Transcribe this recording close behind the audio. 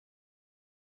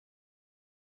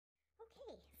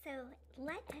So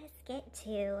let us get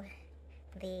to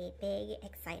the big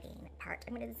exciting part.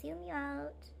 I'm going to zoom you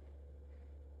out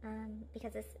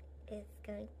because this is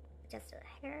going just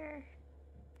a hair.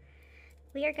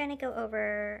 We are going to go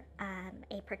over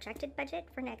a projected budget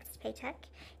for next paycheck,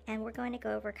 and we're going to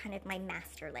go over kind of my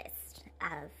master list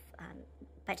of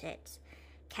budget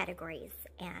categories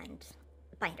and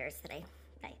binders that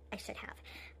I should have.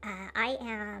 I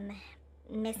am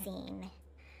missing,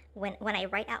 when I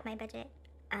write out my budget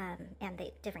and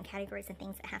the different categories and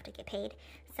things that have to get paid,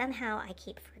 somehow I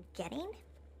keep forgetting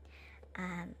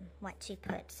what to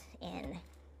put in,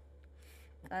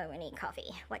 oh, we need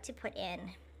coffee, what to put in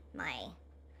my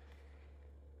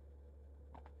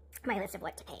list of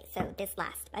what to pay. So this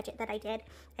last budget that I did,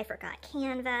 I forgot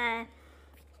Canva,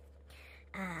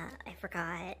 I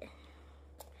forgot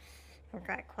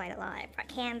quite a lot. I forgot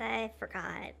Canva,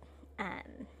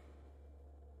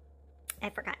 I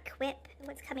forgot Quip,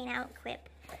 what's coming out, Quip.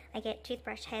 I get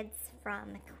toothbrush heads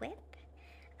from Quip.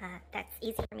 That's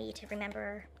easy for me to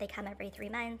remember. They come every 3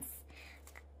 months.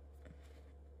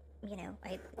 You know,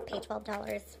 I pay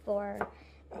 $12 for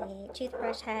a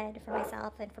toothbrush head for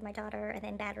myself and for my daughter, and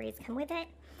then batteries come with it.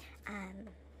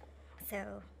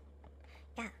 So,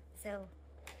 yeah, so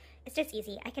it's just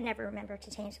easy. I can never remember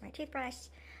to change my toothbrush,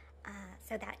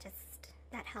 so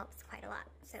that helps quite a lot.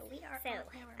 So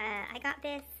I got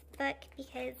this book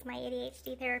because my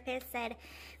ADHD therapist said,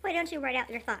 why don't you write out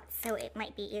your thoughts so it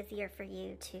might be easier for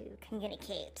you to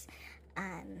communicate,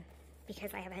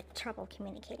 because I have had trouble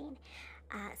communicating.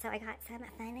 So I got some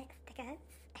fun stickers,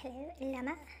 hello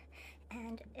llama,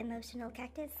 and emotional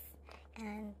cactus,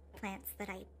 and plants that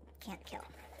I can't kill.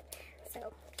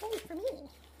 So, yay for me.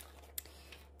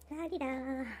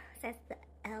 La-di-da, says the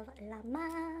El Llama.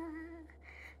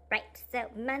 Right, so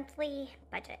monthly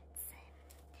budgets.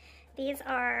 These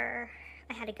are,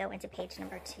 I had to go into page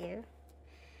number 2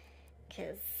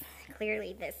 because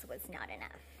clearly this was not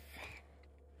enough.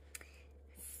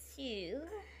 So,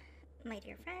 my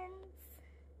dear friends,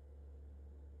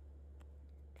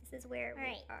 this is where we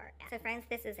are at. So friends,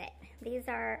 this is it. These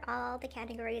are all the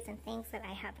categories and things that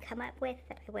I have come up with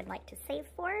that I would like to save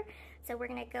for. So we're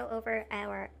going to go over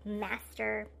our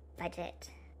master budget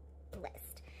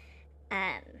list.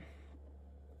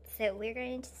 So we're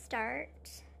going to start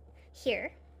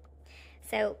here.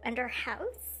 So under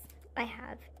house, I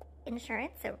have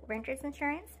insurance, so renter's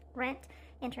insurance, rent,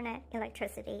 internet,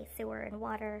 electricity, sewer and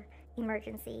water,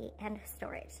 emergency, and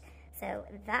storage. So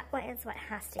that is what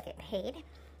has to get paid.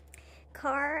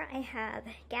 Car, I have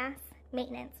gas,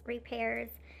 maintenance, repairs,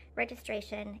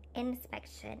 registration,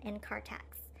 inspection, and car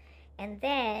tax. And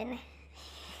then,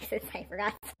 since I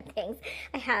forgot some things,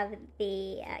 I have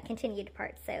the continued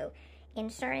parts. So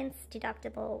insurance,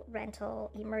 deductible,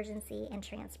 rental, emergency, and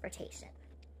transportation.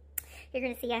 You're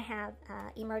going to see I have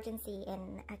emergency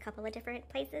in a couple of different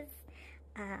places.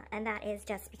 And that is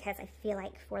just because I feel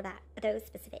like for those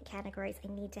specific categories, I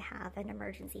need to have an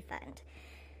emergency fund.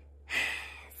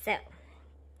 So,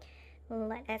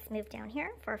 let us move down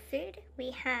here. For food,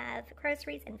 we have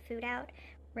groceries and food out.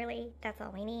 Really, that's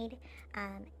all we need.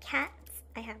 Cats,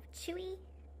 I have Chewy,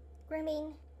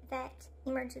 grooming, vet,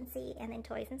 emergency, and then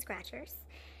toys and scratchers.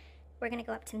 We're going to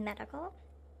go up to medical.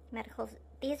 Medicals,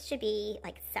 these should be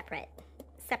like separate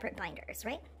binders,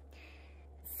 right?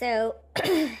 So,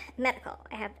 medical,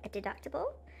 I have a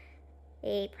deductible,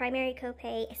 a primary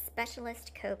copay, a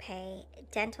specialist copay,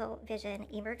 dental, vision,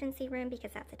 emergency room,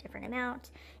 because that's a different amount,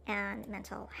 and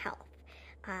mental health.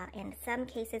 In some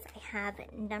cases, I have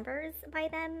numbers by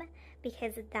them,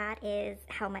 because that is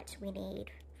how much we need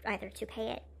either to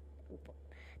pay it.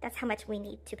 That's how much we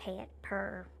need to pay it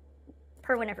per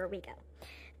whenever we go,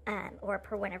 or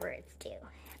per whenever it's due.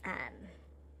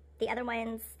 The other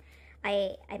ones,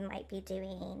 I might be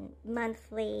doing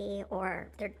monthly, or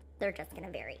they're just going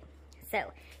to vary.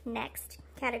 So next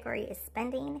category is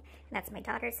spending. That's my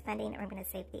daughter's spending. I'm going to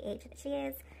save the age that she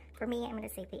is. For me, I'm going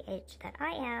to save the age that I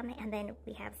am. And then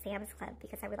we have Sam's Club,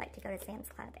 because I would like to go to Sam's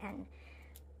Club and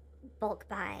bulk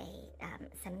buy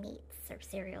some meats or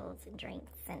cereals and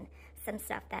drinks and some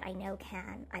stuff that I know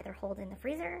can either hold in the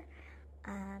freezer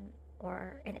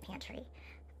or in the pantry.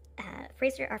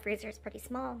 Our freezer is pretty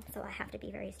small, so I have to be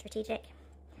very strategic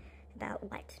about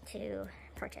what to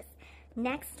purchase.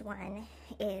 Next one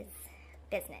is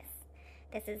business.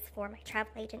 This is for my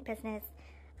travel agent business.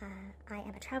 I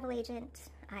am a travel agent.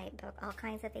 I book all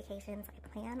kinds of vacations. I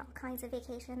plan all kinds of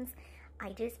vacations.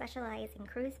 I do specialize in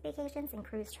cruise vacations and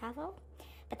cruise travel,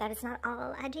 but that is not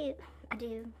all I do. I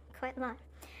do quite a lot.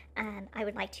 I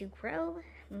would like to grow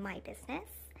my business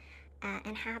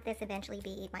and have this eventually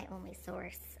be my only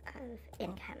source of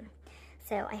income.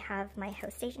 So I have my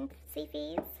host agency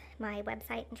fees, my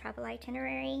website and travel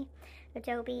itinerary,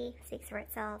 Adobe speaks for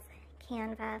itself,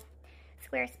 Canva,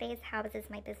 Squarespace houses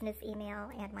my business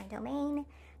email and my domain,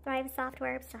 Thrive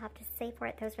Software, still have to say for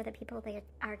it. Those are the people that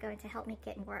are going to help me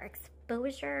get more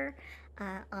exposure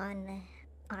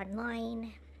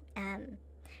online, and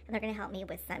they're going to help me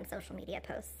with some social media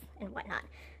posts and whatnot.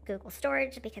 Google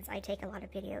Storage, because I take a lot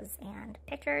of videos and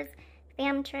pictures,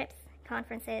 fam trips,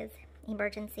 conferences,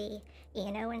 emergency,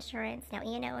 E&O insurance. Now,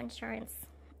 E&O insurance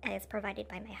is provided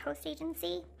by my host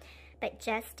agency, but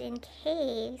just in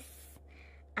case,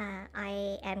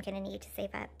 I am going to need to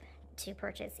save up to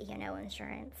purchase E&O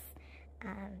insurance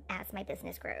as my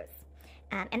business grows.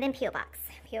 And then P.O. Box.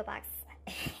 P.O. Box,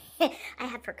 I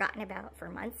have forgotten about for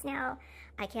months now.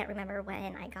 I can't remember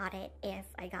when I got it, if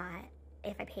I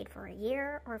paid for a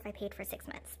year or if I paid for 6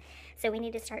 months. So we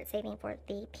need to start saving for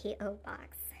the P.O.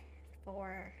 Box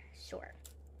for sure.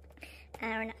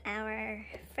 On our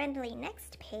friendly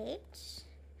next page,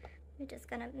 we're just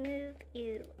gonna move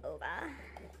you over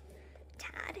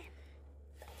tad.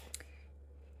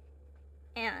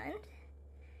 And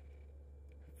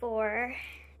for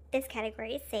this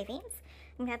category, savings,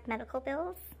 we have medical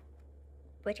bills,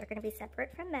 which are going to be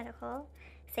separate from medical,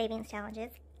 savings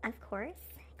challenges, of course,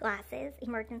 glasses,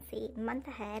 emergency, month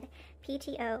ahead,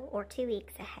 PTO, or 2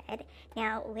 weeks ahead.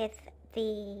 Now, with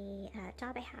the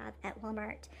job I have at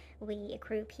Walmart, we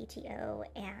accrue PTO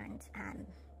and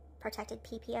protected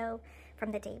PPO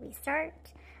from the day we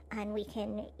start, and we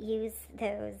can use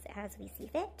those as we see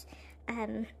fit.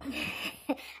 I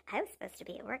was supposed to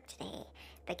be at work today,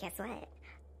 but guess what?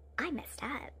 I messed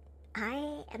up.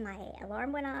 My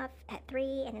alarm went off at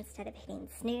 3, and instead of hitting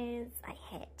snooze, I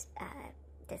hit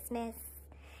dismiss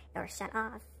or shut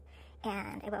off,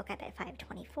 and I woke up at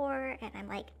 5:24, and I'm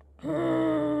like,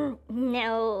 no.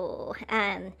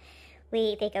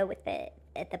 They go with the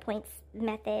points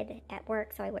method at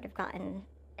work, so I would have gotten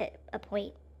a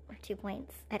point or 2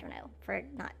 points, I don't know, for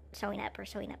not showing up or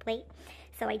showing up late.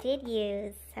 So I did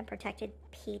use some protected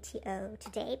PTO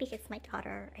today because my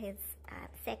daughter is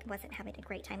sick, wasn't having a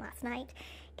great time last night,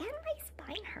 and my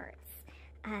spine hurts.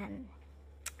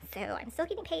 So I'm still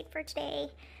getting paid for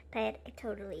today, but it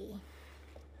totally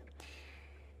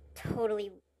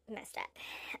messed up.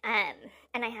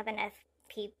 And I have enough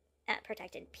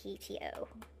protected PTO,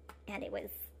 and it was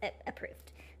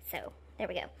approved. So there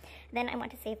we go. Then I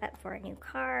want to save up for a new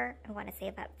car. I want to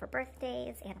save up for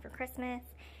birthdays and for Christmas,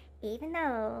 even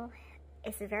though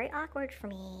it's very awkward for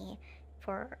me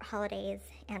for holidays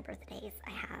and birthdays.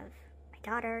 I have my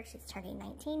daughter. She's turning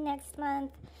 19 next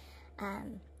month.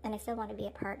 And I still want to be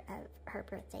a part of her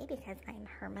birthday because I'm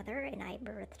her mother and I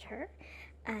birthed her.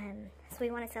 So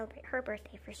we want to celebrate her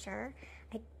birthday for sure.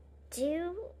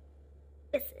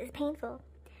 It's painful,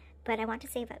 but I want to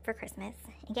save up for Christmas.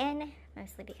 Again,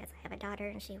 mostly because I have a daughter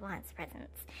and she wants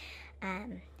presents.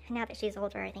 Now that she's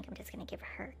older, I think I'm just going to give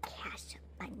her cash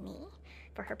money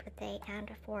for her birthday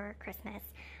and for Christmas.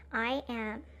 I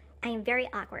am very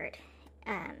awkward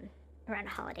around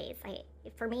holidays.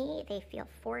 For me, they feel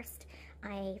forced.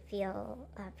 I feel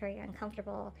very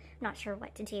uncomfortable, not sure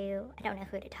what to do. I don't know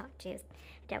who to talk to. I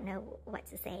don't know what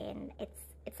to say, and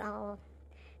it's all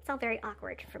very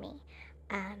awkward for me.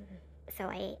 So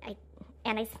I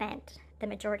spent the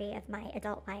majority of my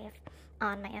adult life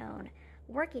on my own,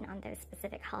 working on those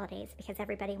specific holidays because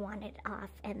everybody wanted off,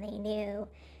 and they knew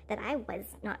that I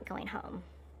was not going home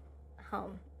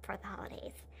for the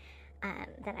holidays.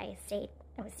 That I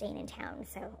was staying in town,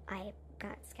 so I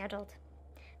got scheduled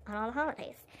on all the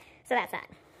holidays. So that's that.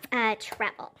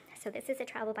 Travel. So this is a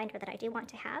travel binder that I do want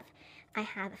to have. I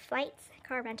have flights,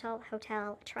 car rental,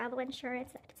 hotel, travel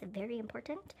insurance. That is very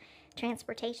important.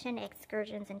 Transportation,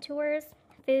 excursions and tours,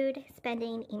 food,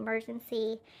 spending,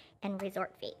 emergency, and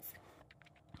resort fees.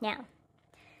 Now,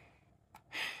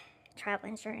 travel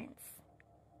insurance.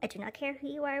 I do not care who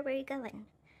you are, where you're going.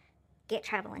 Get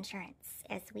travel insurance.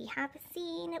 As we have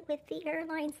seen with the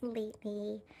airlines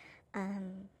lately,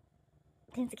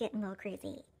 things are getting a little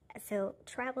crazy. So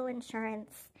travel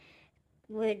insurance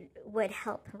would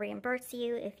help reimburse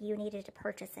you if you needed to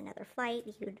purchase another flight.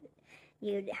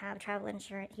 You'd have travel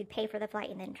insurance. You'd pay for the flight,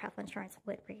 and then travel insurance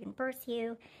would reimburse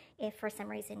you if for some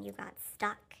reason you got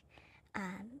stuck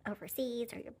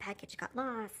overseas or your package got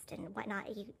lost and whatnot.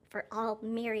 For all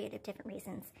myriad of different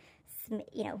reasons,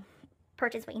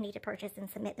 purchase what you need to purchase and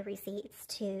submit the receipts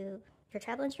to your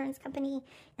travel insurance company,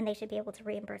 and they should be able to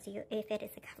reimburse you if it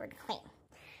is a covered claim.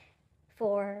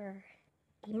 For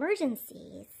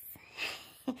emergencies,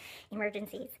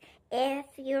 if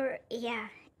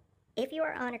you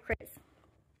are on a cruise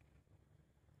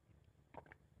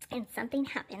and something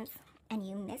happens and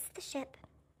you miss the ship,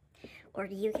 or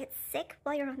you get sick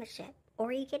while you're on the ship,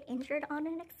 or you get injured on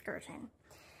an excursion,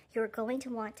 you're going to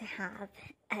want to have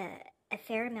a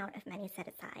fair amount of money set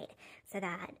aside so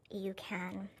that you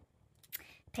can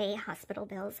pay hospital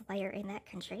bills while you're in that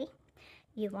country.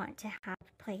 You want to have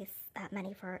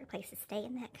money for a place to stay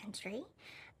in that country,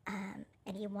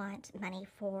 and you want money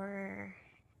for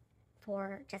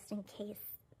just in case.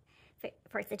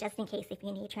 Just in case if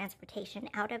you need transportation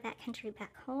out of that country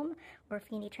back home, or if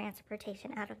you need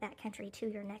transportation out of that country to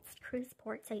your next cruise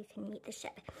port so you can meet the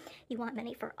ship. You want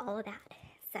money for all of that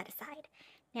set aside.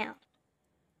 Now,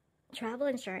 travel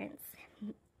insurance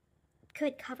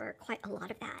could cover quite a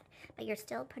lot of that, but you're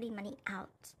still putting money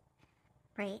out,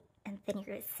 right? And then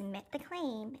you're going to submit the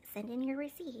claim, send in your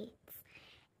receipts,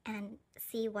 and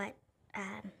see what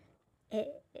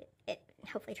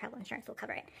hopefully travel insurance will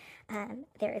cover it.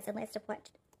 There is a list of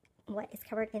what is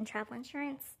covered in travel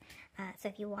insurance. So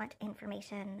if you want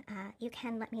information, you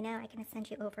can let me know. I can send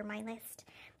you over my list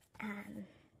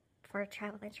for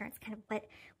travel insurance, kind of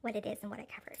what it is and what it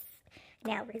covers.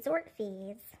 Now, resort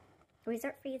fees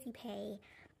you pay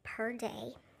per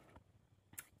day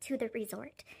to the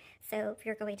resort. So if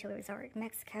you're going to a resort in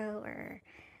Mexico or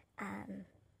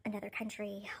another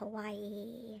country,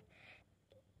 Hawaii,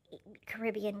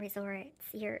 Caribbean resorts,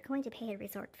 you're going to pay a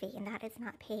resort fee, and that is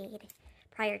not paid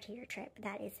prior to your trip.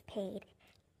 That is paid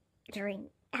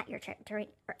at your trip, during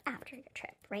or after your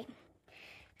trip, right?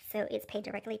 So it's paid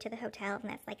directly to the hotel, and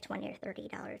that's like $20 or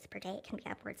 $30 per day. It can be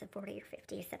upwards of $40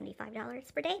 or $50 or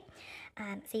 $75 per day.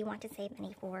 So you want to save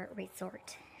money for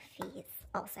resort fees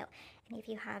also. And if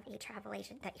you have a travel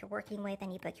agent that you're working with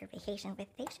and you book your vacation with,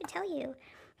 they should tell you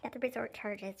that the resort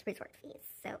charges resort fees.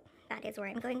 So that is where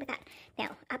I'm going with that.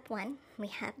 Now, up one, we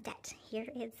have debt. Here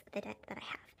is the debt that I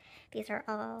have. These are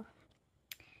all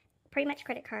pretty much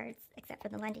credit cards, except for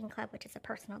the Lending Club, which is a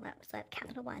personal loan. So I have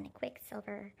Capital One,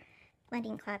 Quicksilver,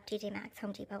 Lending Club, TJ Maxx,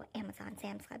 Home Depot, Amazon,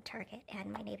 Sam's Club, Target,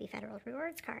 and my Navy Federal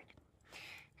Rewards card.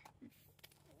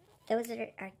 Those are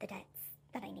the debts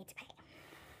that I need to pay.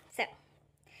 So,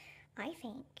 I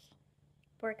think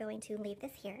we're going to leave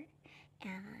this here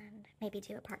and maybe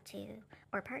do a part 2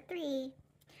 or part 3.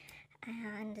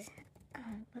 And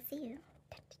we'll see you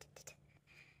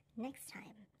next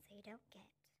time so you don't get